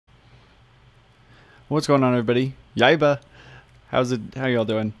What's going on, everybody? YAIBA, how's it? How y'all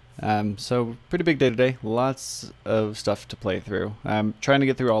doing? So pretty big day today. Lots of stuff to play through. I'm trying to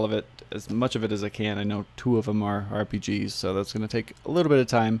get through all of it, as much of it as I can. I know 2 of them are RPGs, so that's going to take a little bit of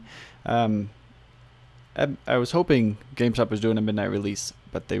time. I was hoping GameStop was doing a midnight release,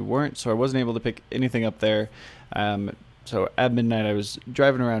 but they weren't, so I wasn't able to pick anything up there. So at midnight, I was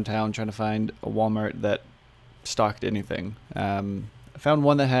driving around town trying to find a Walmart that stocked anything. I found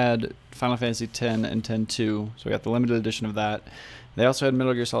one that had Final Fantasy X and X-2, so we got the limited edition of that. They also had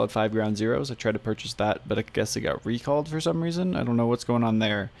Metal Gear Solid 5 Ground Zeroes. I tried to purchase that, but I guess it got recalled for some reason. I don't know what's going on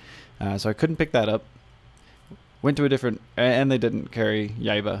there. So I couldn't pick that up. Went to a different, and they didn't carry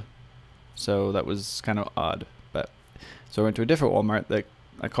YAIBA, so that was kind of odd. So I went to a different Walmart that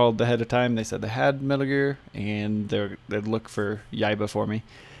I called ahead of time. They said they had Metal Gear, and they'd look for YAIBA for me.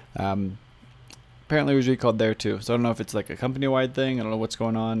 Apparently it was recalled there too, so I don't know if it's like a company-wide thing. I don't know what's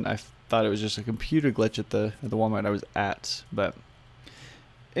going on. I thought it was just a computer glitch at the Walmart I was at. But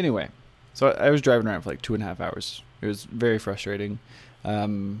anyway, so I was driving around for like 2.5 hours. It was very frustrating.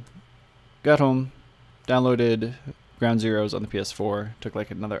 Got home, downloaded Ground Zeroes on the PS4. Took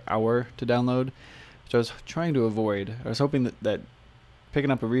like another hour to download, which I was trying to avoid. I was hoping that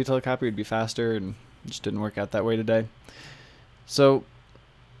picking up a retail copy would be faster, and it just didn't work out that way today. So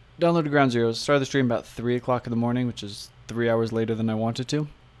downloaded Ground Zeroes, started the stream about 3 o'clock in the morning, which is 3 hours later than I wanted to,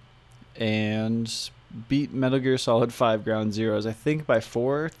 and beat Metal Gear Solid 5 Ground Zeroes, I think by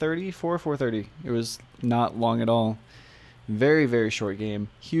 4:30. It was not long at all. Very, very short game.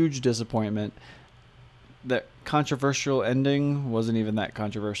 Huge disappointment. That controversial ending wasn't even that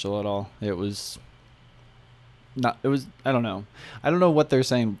controversial at all. It was not, it was, I don't know. I don't know what they're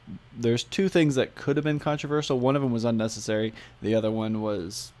saying. There's 2 things that could have been controversial. One of them was unnecessary. The other one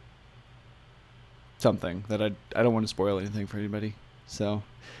was something that I don't want to spoil anything for anybody. So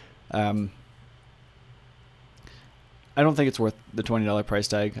I don't think it's worth the $20 price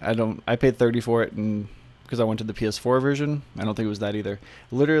tag. I paid $30 for it, and because I wanted the PS4 version. I don't think it was that either.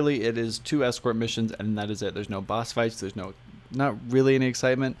 Literally, it is 2 escort missions, and that is it. There's no boss fights. There's not really any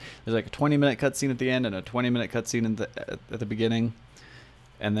excitement. There's like a 20-minute cutscene at the end and a 20-minute cutscene at the beginning,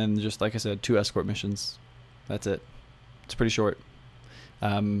 and then just like I said, 2 escort missions. That's it. It's pretty short.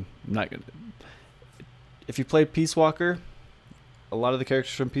 I'm not gonna. If you played Peace Walker, a lot of the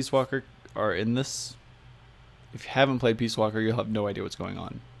characters from Peace Walker are in this. If you haven't played Peace Walker, you'll have no idea what's going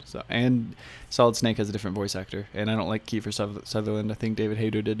on. So, and Solid Snake has a different voice actor, and I don't like Kiefer Sutherland. I think David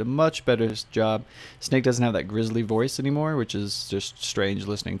Hayter did a much better job. Snake doesn't have that grisly voice anymore, which is just strange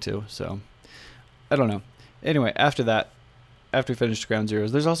listening to. So, I don't know. Anyway, after that, after we finished Ground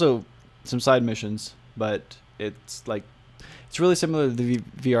Zeroes, there's also some side missions, but it's really similar to the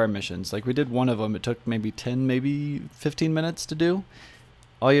VR missions. Like, we did one of them. It took maybe 10, maybe 15 minutes to do.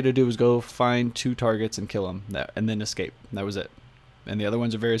 All you had to do was go find 2 targets and kill them, and then escape. That was it. And the other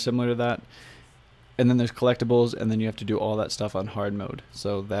ones are very similar to that. And then there's collectibles, and then you have to do all that stuff on hard mode.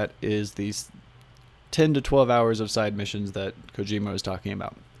 So that is these 10 to 12 hours of side missions that Kojima was talking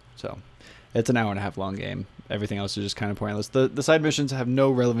about. So it's an 1.5 hour long game. Everything else is just kind of pointless. The side missions have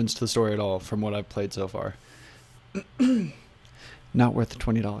no relevance to the story at all from what I've played so far. Not worth the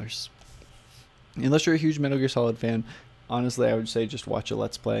 $20. Unless you're a huge Metal Gear Solid fan, honestly, I would say just watch a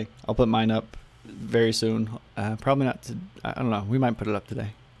Let's Play. I'll put mine up very soon. Probably not. I don't know. We might put it up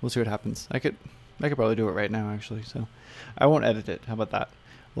today. We'll see what happens. I could probably do it right now, actually. So I won't edit it. How about that?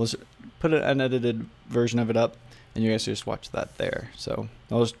 We'll just put an unedited version of it up, and you guys just watch that there. So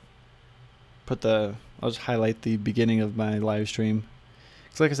I'll just highlight the beginning of my live stream.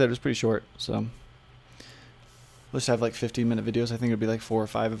 Because like I said, it was pretty short. So let's have like 15-minute videos. I think it'd be like 4 or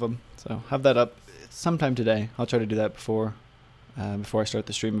 5 of them. So have that up sometime today. I'll try to do that before I start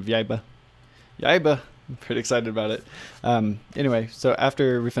the stream of YAIBA. YAIBA! I'm pretty excited about it. Anyway, so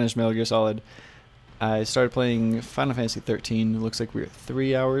after we finished Metal Gear Solid, I started playing Final Fantasy 13. It looks like we're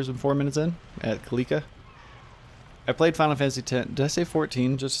 3 hours and 4 minutes in at Kalika. I played Final Fantasy 10. Did I say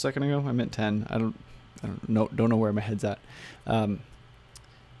 14 just a second ago? I meant 10. I don't know where my head's at.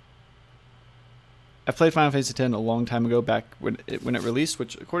 I played Final Fantasy X a long time ago, back when it released,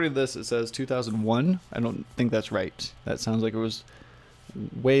 which according to this it says 2001. I don't think that's right. That sounds like it was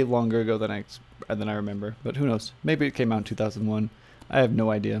way longer ago than I remember, but who knows? Maybe it came out in 2001. I have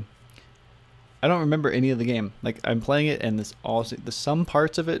no idea. I don't remember any of the game. Like, I'm playing it, and some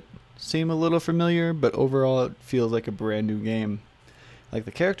parts of it seem a little familiar, but overall it feels like a brand new game. Like,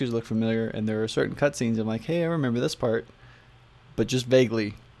 the characters look familiar, and there are certain cutscenes I'm like, hey, I remember this part, but just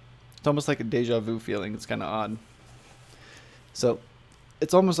vaguely. It's almost like a deja vu feeling. It's kind of odd. So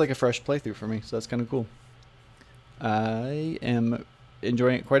it's almost like a fresh playthrough for me, so that's kind of cool. I am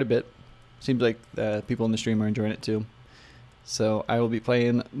enjoying it quite a bit. Seems like people in the stream are enjoying it too. So I will be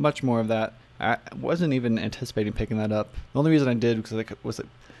playing much more of that. I wasn't even anticipating picking that up. The only reason I did was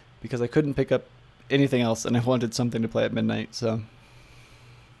because I couldn't pick up anything else, and I wanted something to play at midnight. So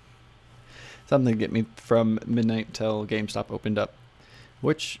something to get me from midnight till GameStop opened up,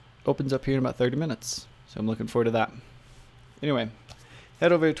 which opens up here in about 30 minutes. So I'm looking forward to that. Anyway,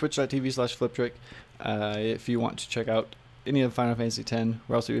 head over to twitch.tv/Fliptriq if you want to check out any of Final Fantasy X.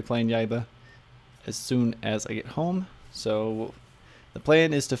 We're also going to be playing YAIBA as soon as I get home. So the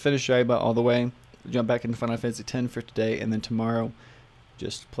plan is to finish YAIBA all the way, jump back into Final Fantasy X for today, and then tomorrow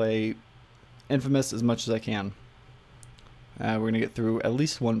just play Infamous as much as I can. We're going to get through at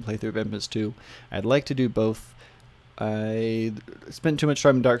least one playthrough of Infamous 2. I'd like to do both. I spent too much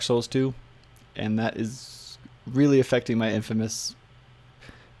time in Dark Souls 2, and that is really affecting my Infamous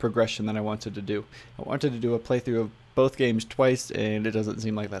progression that I wanted to do. I wanted to do a playthrough of both games twice, and it doesn't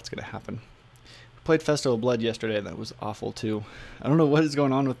seem like that's going to happen. I played Festival of Blood yesterday, and that was awful too. I don't know what is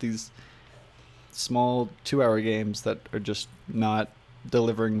going on with these small 2-hour games that are just not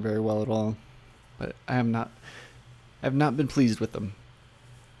delivering very well at all. But I have not been pleased with them.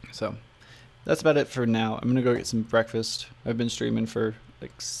 So that's about it for now. I'm gonna go get some breakfast. I've been streaming for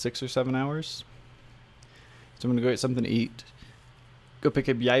like 6 or 7 hours, so I'm gonna go get something to eat, go pick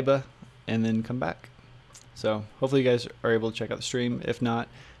up YAIBA, and then come back. So hopefully you guys are able to check out the stream. If not,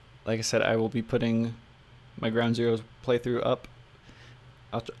 like I said, I will be putting my Ground Zeroes playthrough up.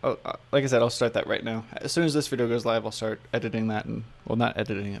 Like I said, I'll start that right now. As soon as this video goes live, I'll start editing that, and well, not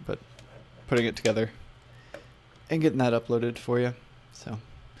editing it, but putting it together and getting that uploaded for you. So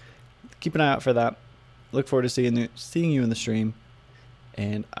keep an eye out for that. Look forward to seeing you in the stream,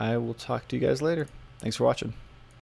 and I will talk to you guys later. Thanks for watching.